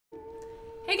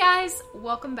Hey guys,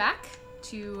 welcome back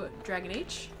to Dragon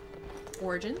Age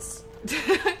Origins.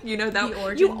 You know that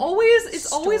origin you always it's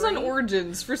story. always on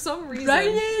Origins for some reason.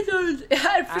 For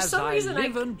As some I reason,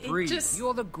 live and breathe, just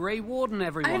you're the Grey Warden,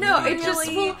 everyone. I know It it just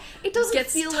really well, it doesn't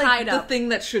gets feel tied like the up. thing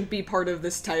that should be part of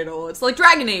this title. It's like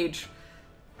Dragon Age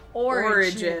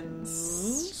Origins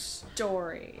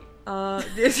story.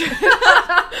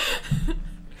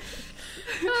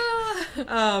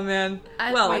 Oh man.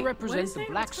 I Well, represent the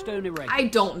Blackstone Irregulars. I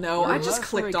don't know. We're I a just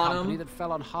mercenary clicked on company them. that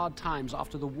fell on hard times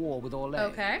after the war with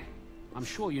Orlais. Okay. I'm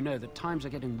sure you know that times are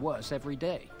getting worse every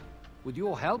day. With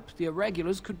your help, the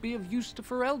Irregulars could be of use to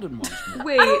Ferelden once more.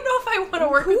 Wait. I don't know if I want to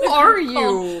work with Who a are group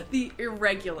called you? The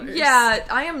Irregulars. Yeah,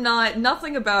 I am not.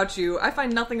 Nothing about you. I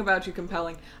find nothing about you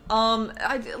compelling.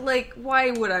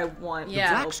 Why would I want Yeah. to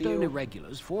The help Blackstone you?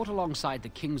 Irregulars fought alongside the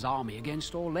King's army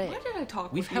against Orlais. Why did I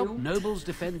talk We've with helped you? nobles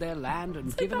defend their land and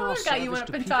It's like given the our other guy you service went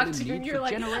to up and people talked in to, and need you're for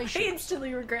like, I generations.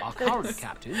 instantly regret Our this. current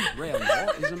captain,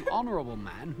 Raelmore, is an honourable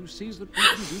man who sees that we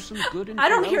can do some good in I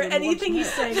don't hear Ferelden anything once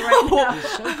he's more. saying right now. He is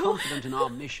so confident in our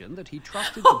mission that he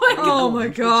trusted the Grey Oh my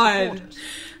Wardens would support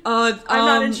god. us. I'm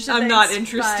not interested, I'm not thanks.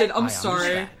 interested. Bye. I'm I sorry.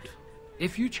 understand.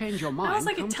 If you change your mind, was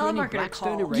like a come to any telemarketer Blackstone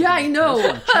call. Irregulars Yeah, I know. post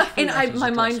and check for And letters my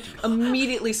mind addressed to you.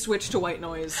 immediately switched to white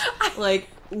noise. Like,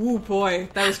 ooh boy,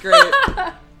 that was great.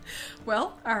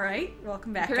 Well, alright.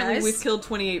 Welcome back, Apparently guys. we've killed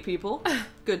 28 people.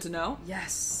 Good to know.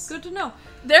 Yes. Good to know.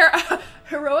 They're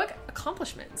heroic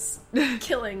accomplishments.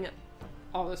 Killing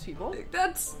all those people.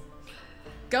 That's...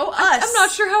 Go us. I'm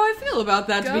not sure how I feel about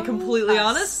that, to be Go completely us.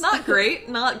 honest. Not great.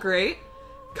 Not great.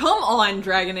 Come on,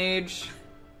 Dragon Age.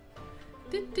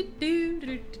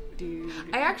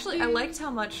 I liked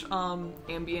how much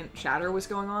ambient chatter was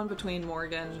going on between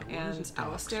Morgan and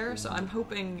Alistair, so I'm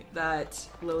hoping that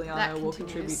Liliana That will continues.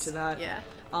 contribute to that.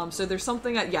 Yeah. So there's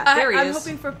something that, there he I'm is.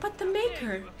 hoping for, but the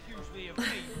maker.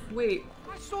 Wait,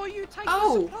 I saw you take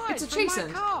Oh, the supplies it's a from my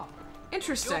Jason. car.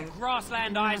 interesting. Your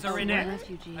grassland eyes are in it.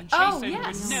 Refugee. Oh, Jason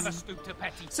yes. would never stoop to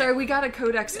petty theft. Sorry, we got a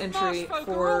codex entry lost folk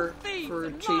are for all thieves for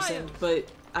and Chastened, liars.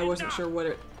 but I wasn't sure what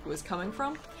it was coming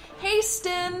from. Hey,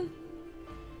 Stin!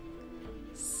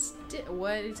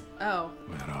 What is... Oh.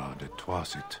 Mera de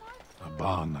twasit,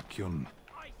 abana kyun,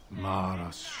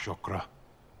 maras shokra,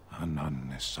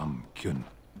 anan sam kyun.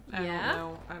 Yeah?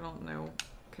 I don't know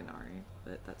Canary,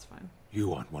 but that's fine.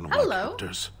 You aren't one of Hello. my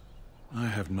captors. I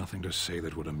have nothing to say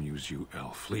that would amuse you,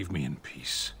 elf. Leave me in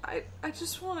peace. I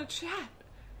just want to chat.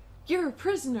 You're a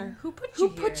prisoner. Who put Who you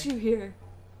put here? you here?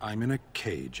 I'm in a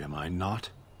cage, am I not?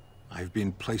 I've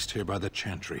been placed here by the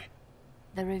Chantry.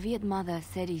 The revered mother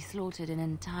said he slaughtered an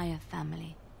entire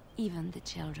family, even the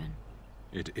children.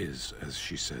 It is as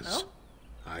she says. Oh?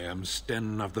 I am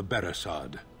Sten of the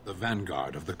Beresad, the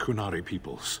vanguard of the Kunari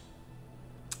peoples.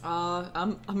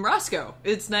 I'm Roscoe.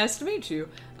 It's nice to meet you.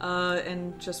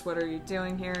 And just what are you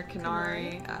doing here,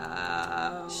 Canary?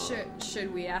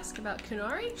 Should we ask about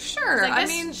Kunari? Sure. 'Cause I I guess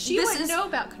mean, she this wouldn't is know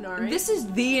about Kunari. This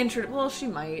is the intro. Well, she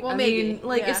might. Well, I maybe, mean,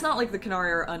 like, yeah. it's not like the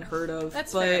Canary are unheard of.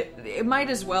 That's but fair. it might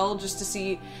as well just to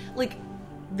see, like,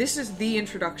 this is the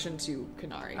introduction to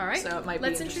Canary. All right. So it might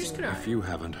Let's be introduce interesting. Kunari. If you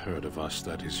haven't heard of us,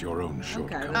 that is your own Okay,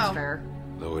 shortcoming. that's Oh. fair.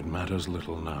 Though it matters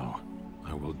little now.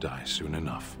 I will die soon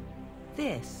enough.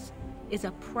 This is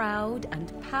a proud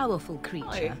and powerful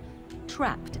creature, Aye.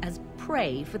 trapped as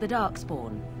prey for the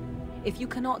Darkspawn. If you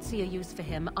cannot see a use for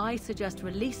him, I suggest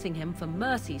releasing him for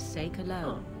mercy's sake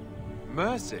alone.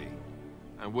 Mercy?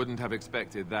 I wouldn't have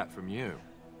expected that from you.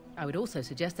 I would also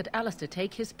suggest that Alistair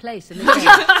take his place in the game.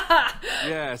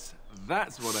 Yes,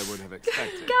 that's what I would have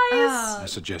expected. I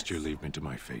suggest you leave me to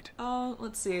my fate.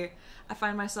 Let's see. I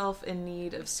find myself in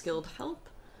need of skilled help.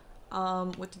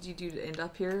 What did you do to end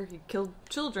up here? You killed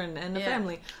children and a Yeah.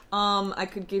 family. I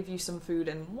could give you some food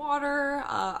and water.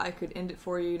 I could end it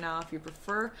for you now if you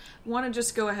prefer. Want to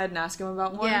just go ahead and ask him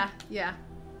about one? Yeah.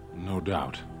 No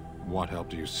doubt. What help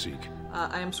do you seek?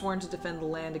 I am sworn to defend the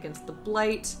land against the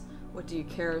blight. What do you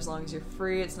care as long as you're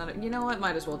free? It's not you know what?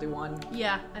 Might as well do one.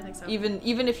 Yeah, I think so.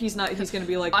 Even if he's not, he's gonna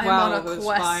be like, I'm wow, on that a was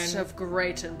quest fine. of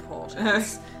great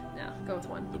importance. No, go with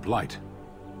one. The Blight.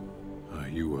 Are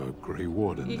you a Grey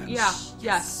Warden, then? Yeah,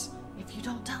 yes. If you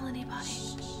don't tell anybody.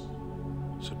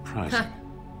 Surprising.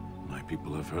 My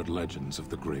people have heard legends of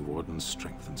the Grey Warden's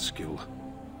strength and skill.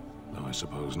 Though I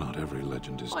suppose not every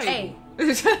legend is true. Hey,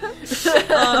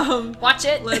 watch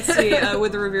it. Let's see,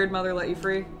 would the revered mother let you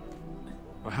free?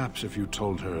 Perhaps if you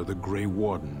told her the Grey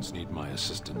Wardens need my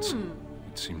assistance,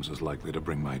 it seems as likely to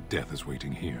bring my death as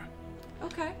waiting here.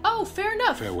 Okay. Oh, fair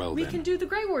enough. Farewell, we then. can do the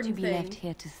Grey Warden To be thing. left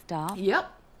here to starve,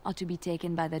 Yep. or to be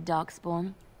taken by the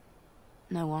Darkspawn?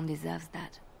 No one deserves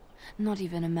that. Not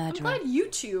even a I'm murderer. glad you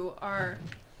two are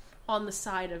on the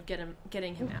side of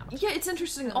getting him out. Yeah, it's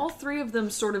interesting. All three of them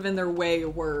sort of in their way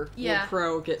were Yeah.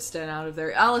 pro get Sten out of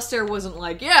there. Alistair wasn't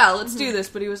like, yeah, let's do this,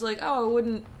 but he was like, oh, I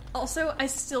wouldn't. Also, I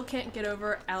still can't get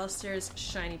over Alistair's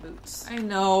shiny boots. I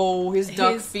know, his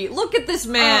duck feet. Look at this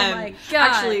man! Oh my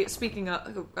god. Actually, speaking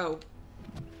of... Oh.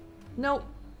 No.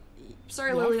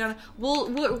 Sorry, Liliana.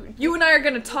 We'll, you and I are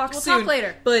gonna talk soon. We'll talk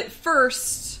later. But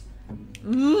first...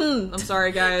 I'm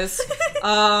sorry, guys.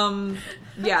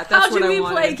 Yeah, that's How what do I we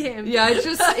wanted. play game? Yeah,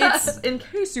 it's in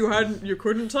case you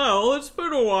couldn't tell, it's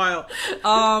been a while.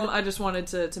 I just wanted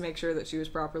to make sure that she was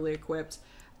properly equipped.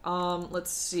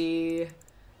 Let's see.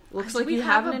 Looks like you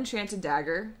have an enchanted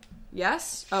dagger.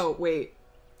 Yes? Oh, wait.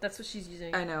 That's what she's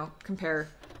using. I know. Compare.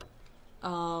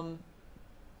 Oh,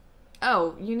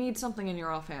 you need something in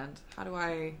your offhand. How do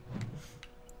I...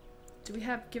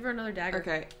 Give her another dagger.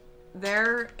 Okay.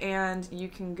 There, and you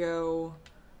can go...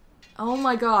 Oh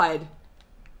my god.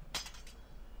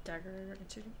 Dagger.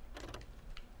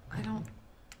 I don't...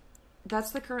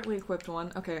 That's the currently equipped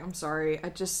one. Okay, I'm sorry. I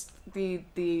just... The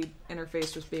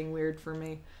interface was being weird for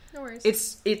me. No worries.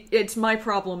 It's my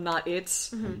problem, not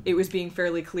its. Mm-hmm. It was being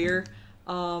fairly clear.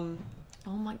 Oh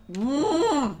my...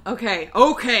 Okay.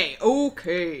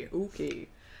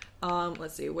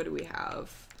 Let's see, what do we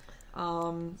have?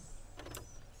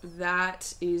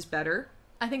 That is better.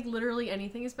 I think literally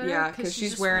anything is better. Yeah, because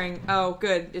she's wearing... Oh,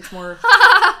 good. It's more...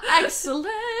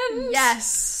 Excellent!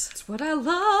 Yes! That's what I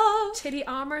love! Titty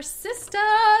armor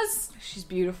sisters! She's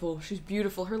beautiful. She's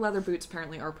beautiful. Her leather boots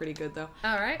apparently are pretty good, though.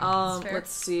 Alright,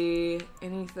 let's see.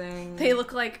 Anything... They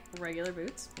look like regular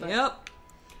boots. But Yep.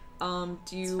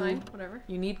 Do you... It's fine, whatever.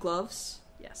 You need gloves?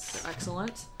 Yes. They're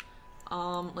excellent.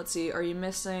 Let's see. Are you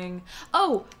missing...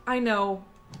 Oh! I know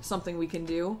something we can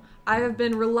do. I have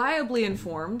been reliably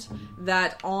informed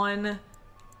that on...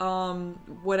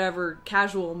 whatever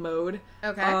casual mode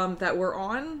that we're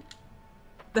on,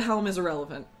 the helm is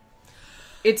irrelevant.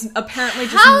 It's apparently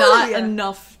just not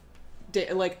enough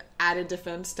added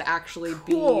defense to actually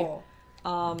be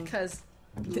because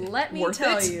let me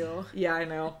tell you. Yeah, I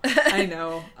know. I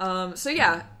know. So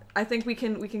yeah, I think we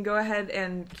can go ahead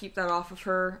and keep that off of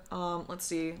her. Let's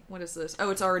see. What is this?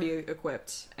 Oh, it's already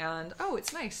equipped. And oh,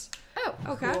 it's nice. Oh,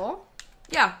 okay. Cool.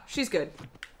 Yeah, she's good.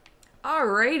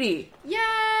 Alrighty.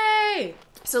 Yay!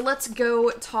 So let's go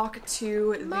talk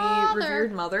to the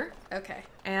revered mother. Okay.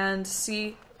 And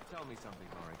see... Tell me something,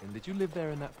 Morrigan. Did you live there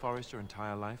in that forest your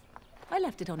entire life? I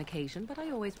left it on occasion, but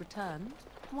I always returned.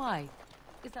 Why?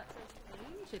 Is that so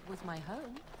strange? It was my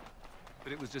home.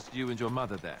 But it was just you and your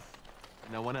mother there.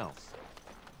 No one else.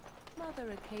 Mother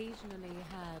occasionally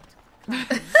had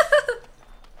company.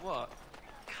 What?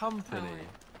 Company?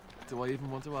 Do I even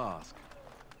want to ask?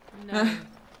 No,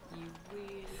 you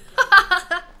really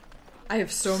I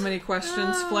have so many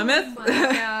questions, Flemeth. Oh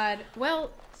my god.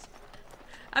 Well,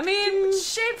 I mean...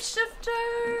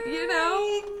 Shapeshifter! You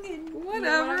know,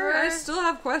 whatever. I still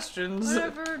have questions.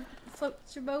 Whatever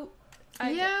floats your boat.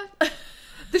 Yeah.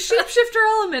 The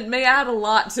shapeshifter element may add a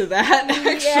lot to that,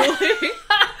 actually.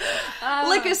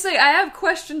 Like I say, I have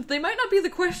questions. They might not be the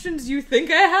questions you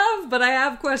think I have, but I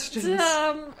have questions.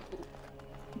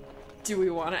 Do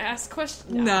we want to ask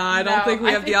questions? Nah, I don't think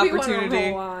we have the opportunity.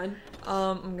 We want to roll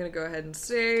on. I'm gonna go ahead and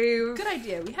save. Good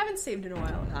idea. We haven't saved in a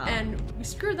while, and we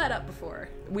screwed that up before.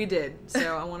 We did,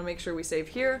 so I want to make sure we save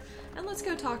here. And let's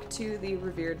go talk to the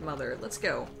revered mother. Let's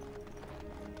go.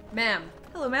 Ma'am.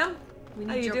 Hello, ma'am. We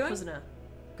How need you your doing? prisoner.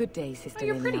 Good day, Sister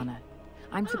you're pretty. Liliana.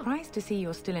 I'm surprised to see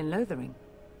you're still in Lothering.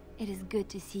 It is good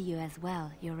to see you as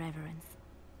well, Your Reverence.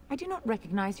 I do not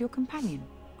recognize your companion.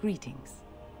 Greetings.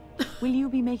 Will you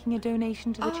be making a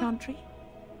donation to the Chantry?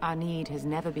 Our need has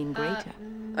never been greater.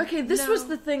 Okay, this was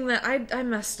the thing that I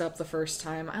messed up the first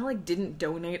time. I didn't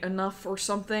donate enough or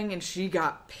something, and she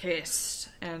got pissed.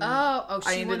 And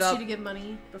she wants you to give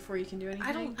money before you can do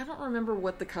anything. I don't remember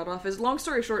what the cutoff is. Long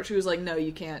story short, she was like, "No,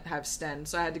 you can't have Sten,"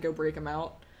 so I had to go break him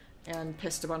out, and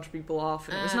pissed a bunch of people off,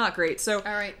 and it was not great. So,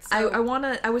 all right, so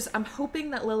I'm hoping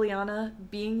that Liliana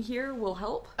being here will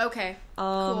help. Okay,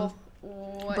 cool.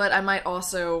 But I might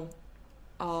also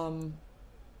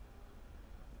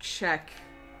check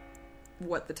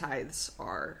what the tithes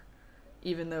are,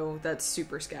 even though that's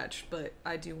super sketch, but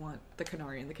I do want the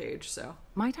canary in the cage, so.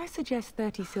 Might I suggest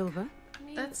 30 silver? I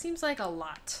mean, that seems like a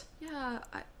lot. Yeah,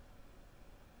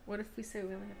 what if we say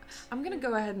we only have... I'm gonna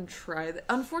go ahead and try that.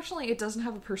 Unfortunately, it doesn't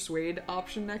have a persuade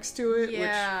option next to it,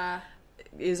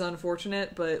 which is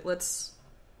unfortunate, but let's...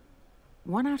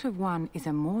 1 out of 1 is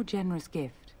a more generous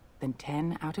gift than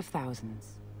 10 out of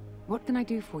thousands. What can I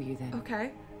do for you then?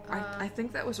 Okay. I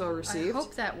think that was well received. I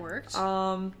hope that worked.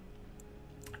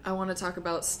 I want to talk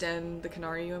about Sten, the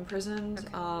canary you imprisoned.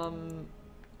 Okay.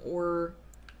 or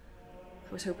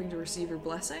I was hoping to receive your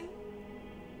blessing.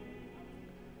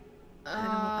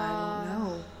 I don't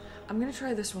know. I'm gonna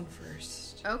try this one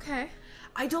first. Okay.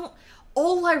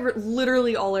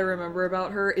 Literally all I remember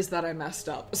about her is that I messed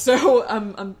up. So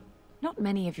I'm. Not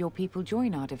many of your people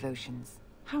join our devotions.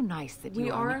 How nice that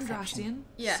you are an exception. Andrastian.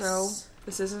 Yes. So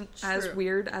this isn't as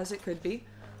weird as it could be.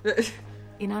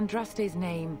 In Andraste's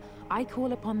name, I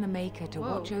call upon the Maker to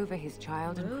Whoa. watch over his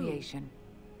child and creation.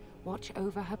 Watch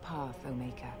over her path, O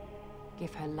Maker.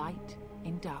 Give her light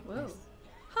in darkness.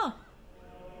 Huh.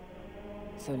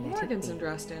 So let Morgan's it be.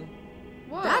 Andrastian.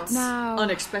 Whoa. That's Now,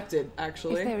 unexpected,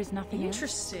 actually. If there is nothing else,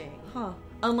 interesting. Huh.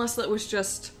 Unless that was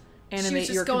just animate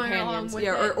just your going companions. along with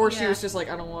Yeah, it, or she yeah. was just like,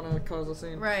 I don't want to cause a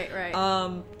scene. Right.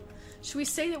 Should we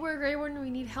say that we're a Grey Warden and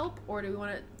we need help, or do we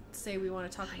want to say we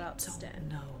want to talk about Sten?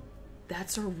 No.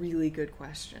 That's a really good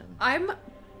question.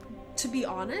 To be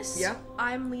honest, Yeah.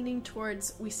 I'm leaning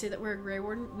towards we say that we're a Grey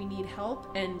Warden, we need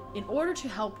help, and in order to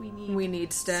help, we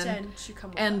need Sten to come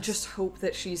with and us. just hope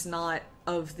that she's not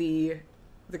of the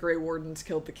Grey Wardens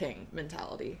killed the king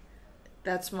mentality.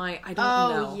 That's my I don't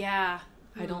know. Oh yeah.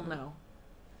 I don't know.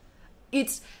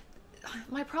 It's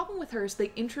my problem with her is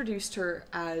they introduced her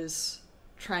as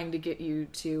trying to get you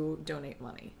to donate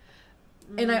money.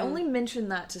 And I only mention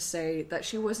that to say that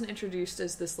she wasn't introduced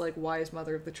as this like wise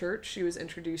mother of the church. She was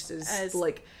introduced as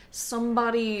like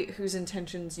somebody whose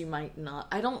intentions you might not.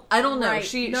 I don't know. Right.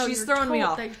 She's throwing me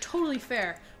off. That's totally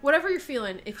fair. Whatever you're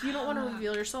feeling, if you don't want to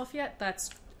reveal yourself yet,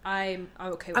 I'm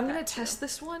okay with that. I'm gonna test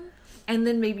this one and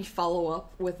then maybe follow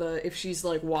up with a if she's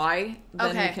like why,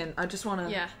 then we can I just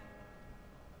wanna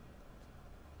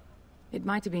it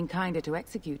might have been kinder to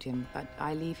execute him, but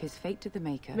I leave his fate to the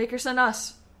Maker. Maker sent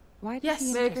us. Why does Yes.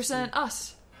 he Maker interest sent you?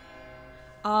 us.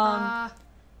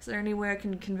 Is there any way I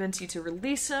can convince you to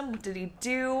release him? What did he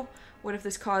do? What if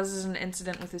this causes an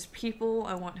incident with his people?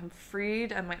 I want him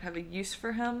freed. I might have a use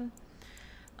for him.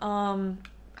 I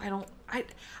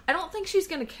don't think she's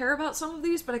gonna care about some of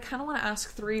these, but I kind of want to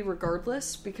ask 3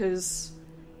 regardless because,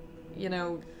 you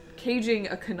know, caging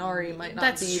a Canary might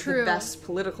not be the best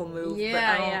political move.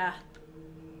 Yeah.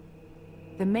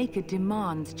 The Maker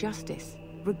demands justice,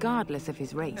 regardless of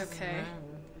his race. Okay.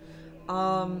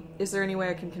 Is there any way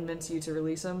I can convince you to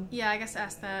release him? Yeah, I guess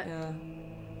ask that. Yeah.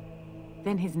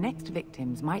 Then his next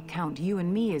victims might count you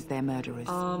and me as their murderers.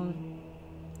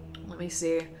 Let me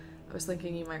see. I was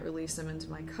thinking you might release him into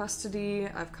my custody.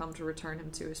 I've come to return him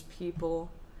to his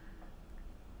people.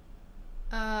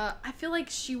 I feel like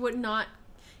she would not,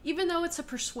 even though it's a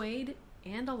persuade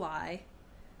and a lie,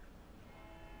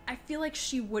 I feel like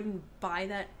she wouldn't buy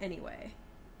that anyway.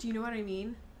 Do you know what I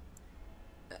mean?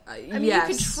 I mean, yes.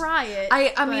 you could try it.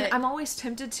 I mean, I'm always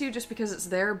tempted to just because it's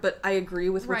there, but I agree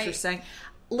with what you're saying.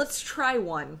 Let's try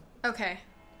one. Okay.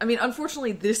 I mean,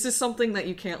 unfortunately, this is something that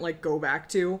you can't, like, go back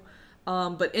to.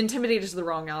 But Intimidate is the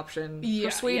wrong option. Yeah,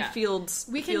 Persuade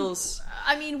feels...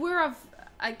 I mean,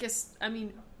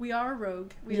 we are a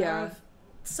rogue. We are of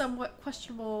somewhat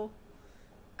questionable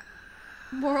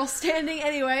moral standing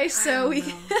anyway, so we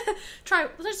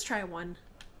let's try one.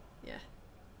 Yeah.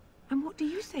 And what do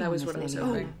you say? That was what I was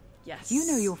hoping. Yes. You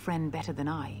know your friend better than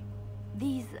I.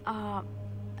 These are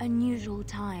unusual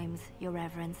times, Your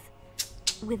Reverence.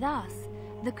 With us,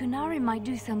 the Kunari might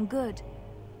do some good.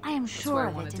 I am sure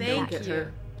of it. Thank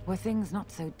you. Were things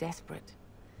not so desperate?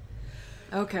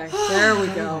 Okay, there we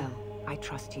go. Well, I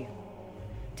trust you.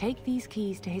 Take these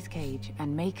keys to his cage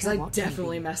and make Because her I what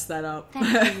definitely messed that up.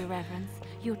 Thank you, Your Reverence.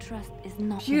 Your trust is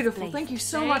not Beautiful. misplaced. Thank you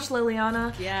so much,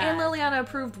 Liliana. Yeah. And Liliana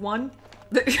approved 1.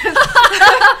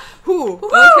 Whew.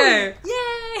 Okay.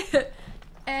 Yay!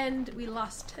 And we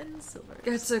lost 10 silvers.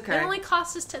 It's okay. It only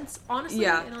cost us 10. Honestly,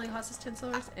 Yeah. it only cost us 10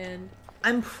 silvers, and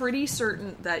I'm pretty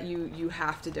certain that you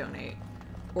have to donate,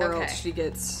 or else she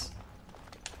gets.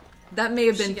 That may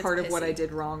have been part of what I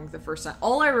did wrong the first time.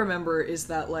 All I remember is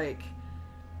that, like,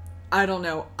 I don't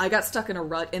know, I got stuck in a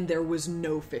rut and there was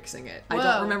no fixing it. Whoa. I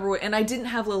don't remember what, and I didn't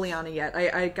have Liliana yet.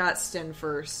 I got Sten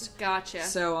first. gotcha.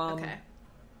 So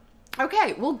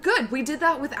okay, well, good. We did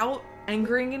that without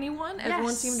angering anyone.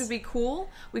 Everyone seemed to be cool.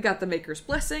 We got the Maker's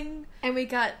blessing. And we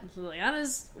got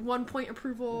Liliana's 1 point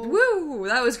approval. Woo!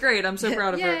 That was great. I'm so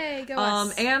proud of her. Yay, go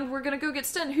us. And we're gonna go get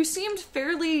Sten, who seemed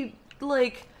fairly,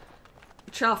 like,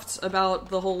 chuffed about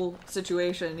the whole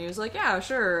situation. He was like, yeah,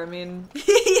 sure, I mean...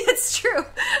 It's true.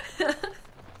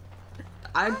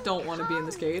 I don't want to be in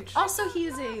this cage. Also, he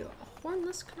is a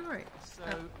hornless Canary. So,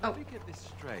 let me get this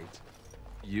straight.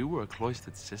 You were a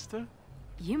cloistered sister?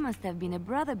 You must have been a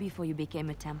brother before you became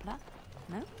a Templar,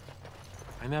 no?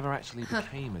 I never actually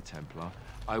became a Templar.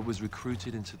 I was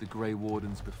recruited into the Grey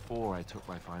Wardens before I took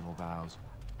my final vows.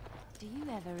 Do you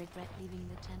ever regret leaving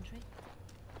the Chantry?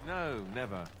 No,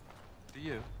 never. Do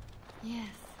you? Yes.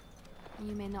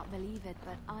 You may not believe it,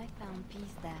 but I found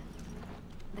peace there.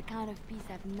 The kind of peace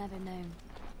I've never known.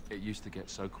 It used to get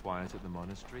so quiet at the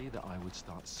monastery that I would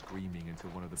start screaming until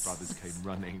one of the brothers came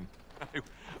running.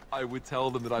 I would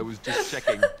tell them that I was just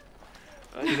checking.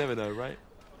 You never know, right?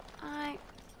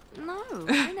 No,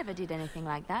 I never did anything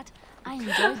like that. I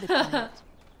enjoyed the quiet.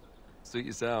 Suit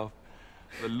yourself.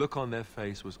 The look on their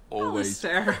face was always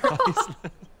That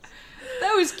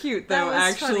was cute, though,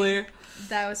 actually.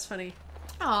 That was funny.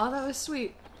 Aw, that was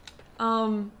sweet.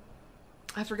 I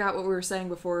forgot what we were saying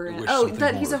before. You wish Oh, something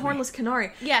that more he's a of me. hornless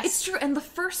Canary. Yes. It's true, and the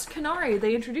first Canary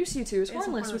they introduce you to is It's a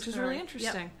hornless, hornless which is Canary. really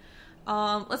interesting.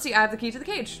 Let's see, I have the key to the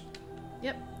cage.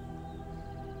 Yep.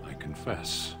 I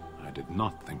confess, I did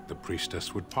not think the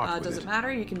priestess would part with Doesn't it.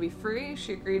 matter, you can be free.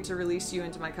 She agreed to release you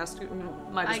into my custody.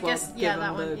 Might as I well guess, give yeah, him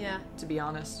that the, one, yeah. to be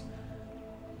honest.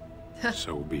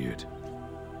 So be it.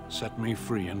 Set me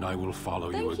free and I will follow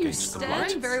you Thank you, against the Sten.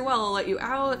 light. Very well, I'll let you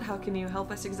out. How can you help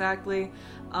us exactly?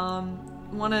 Yeah,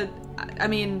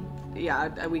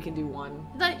 we can do one.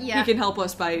 Yeah. He can help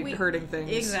us by hurting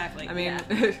things. Exactly, I mean,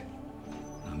 yeah.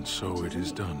 And so it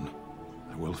is done.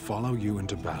 I will follow you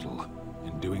into battle.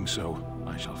 In doing so,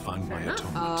 I shall find my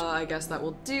atonement. I guess that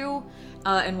will do.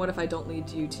 And what if I don't lead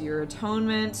you to your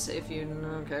atonement? If you...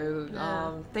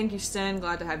 Okay. Thank you, Sten.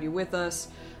 Glad to have you with us.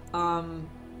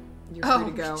 You're free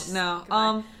to go. No.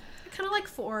 I kind of like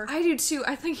 4. I do too.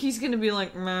 I think he's gonna be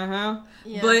like, meh.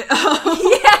 Yeah. But,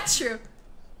 yeah, true.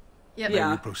 Yep.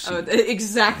 yeah. we proceed?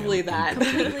 Exactly that.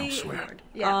 Completely Elsewhere. ignored.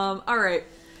 Yeah. Alright.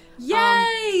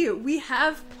 Yay! We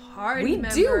have party We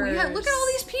members. do. Look at all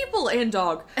these people and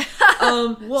dog.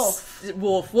 Wolf.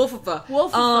 Wolf.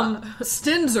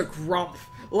 Sten's a grump.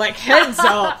 Like, heads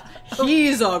up.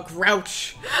 He's a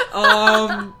grouch.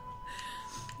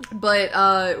 But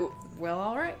Well,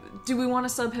 all right. do we want to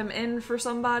sub him in for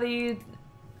somebody?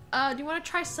 Do you want to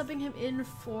try subbing him in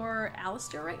for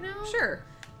Alistair right now? Sure.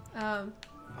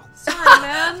 Sorry,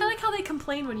 man. I like how they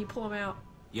complain when you pull him out.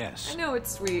 Yes. I know,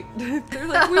 it's sweet. They're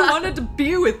like, we wanted to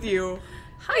be with you.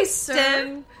 Hi, sir.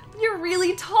 Sten, you're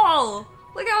really tall.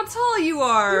 Look how tall you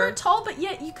are. You're tall, but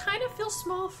yet you kind of feel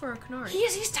small for a Canary.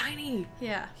 He's tiny.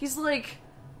 Yeah. He's like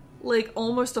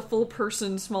almost a full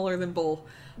person smaller than Bull.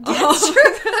 It's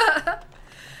true.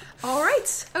 All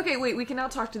right. Okay, wait, we can now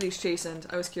talk to these chastened.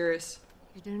 I was curious.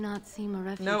 You do not seem a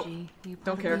refugee. Nope. You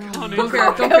Don't probably care.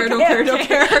 are. Don't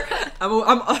care.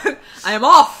 I am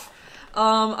off.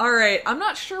 Alright. I'm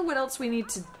not sure what else we need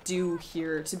to do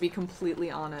here, to be completely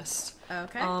honest.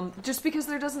 Okay. Just because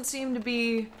there doesn't seem to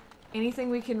be anything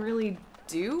we can really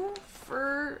do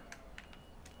for...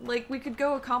 Like, we could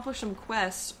go accomplish some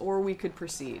quests, or we could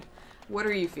proceed. What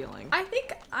are you feeling? I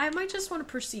think I might just want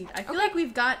to proceed. I feel like we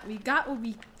got what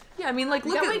we... Yeah, I mean, like,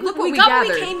 look got what what we we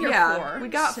gathered. came here yeah, for, we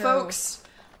got so- folks.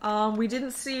 We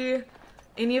didn't see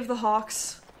any of the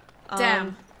hawks.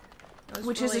 Damn. I was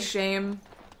Which is a really shame.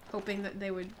 hoping that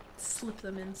they would slip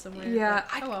them in somewhere. Yeah,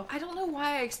 but, oh well. I don't know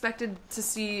why I expected to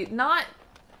see not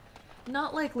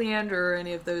like Leander or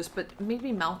any of those, but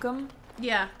maybe Malcolm.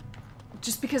 Yeah.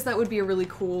 Just because that would be a really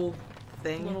cool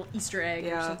thing. Little Easter egg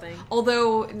or something.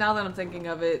 Although now that I'm thinking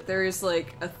of it, there is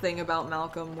like a thing about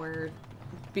Malcolm where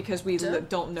because we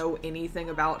don't know anything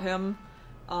about him,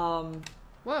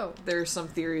 Whoa. there's some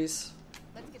theories.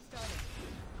 Let's get started.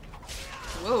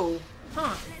 Whoa.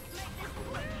 Huh.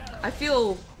 I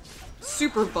feel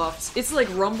super buffed. It's like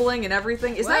rumbling and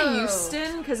everything. Is that Whoa. you,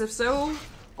 Sten? Because if so,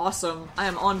 awesome. I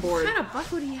am on board. What kind of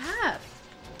buff would he have?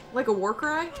 Like a war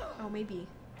cry? Oh, maybe.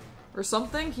 Or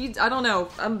something? I don't know.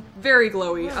 I'm very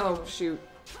glowy. Whoa. Oh, shoot.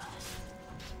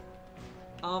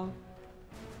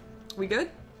 We good?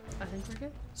 I think we're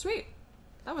good. Sweet.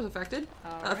 That was effective.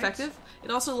 Alright. Effective.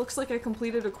 It also looks like I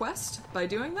completed a quest by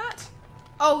doing that.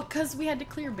 Oh, because we had to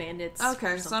clear bandits.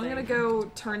 Okay, or so I'm gonna something. go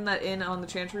turn that in on the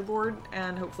Chantry board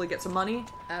and hopefully get some money.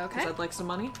 Okay. Because I'd like some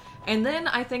money. And then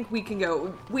I think we can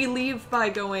go. We leave by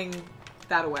going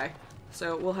that away.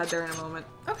 So we'll head there in a moment.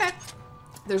 Okay.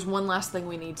 There's one last thing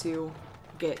we need to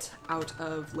get out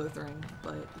of Lothering,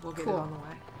 but we'll get Cool. it on the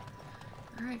way.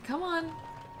 Alright, come on.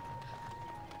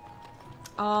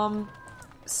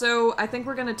 So I think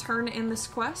we're gonna turn in this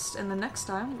quest, and the next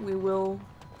time we will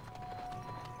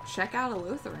check out a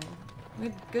Lothering. We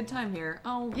had a good time here.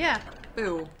 Oh, Yeah.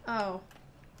 boo. Oh.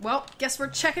 Well, guess we're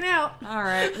checking out.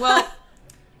 Alright, well,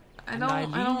 I And don't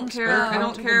Eileen care, I spoke don't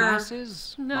out to the care.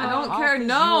 masses. No. My I don't half care, is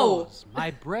no. yours.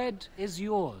 My bread is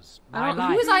yours. I My don't-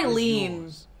 life who is Eileen?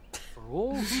 yours. For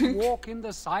all who walk in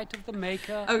the sight of the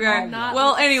Maker. Okay, are not-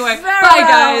 well, anyway, Very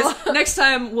bye well. guys! Next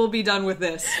time we'll be done with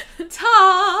this.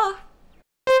 Ta!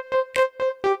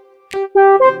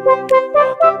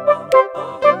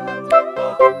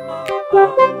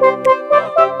 Bye.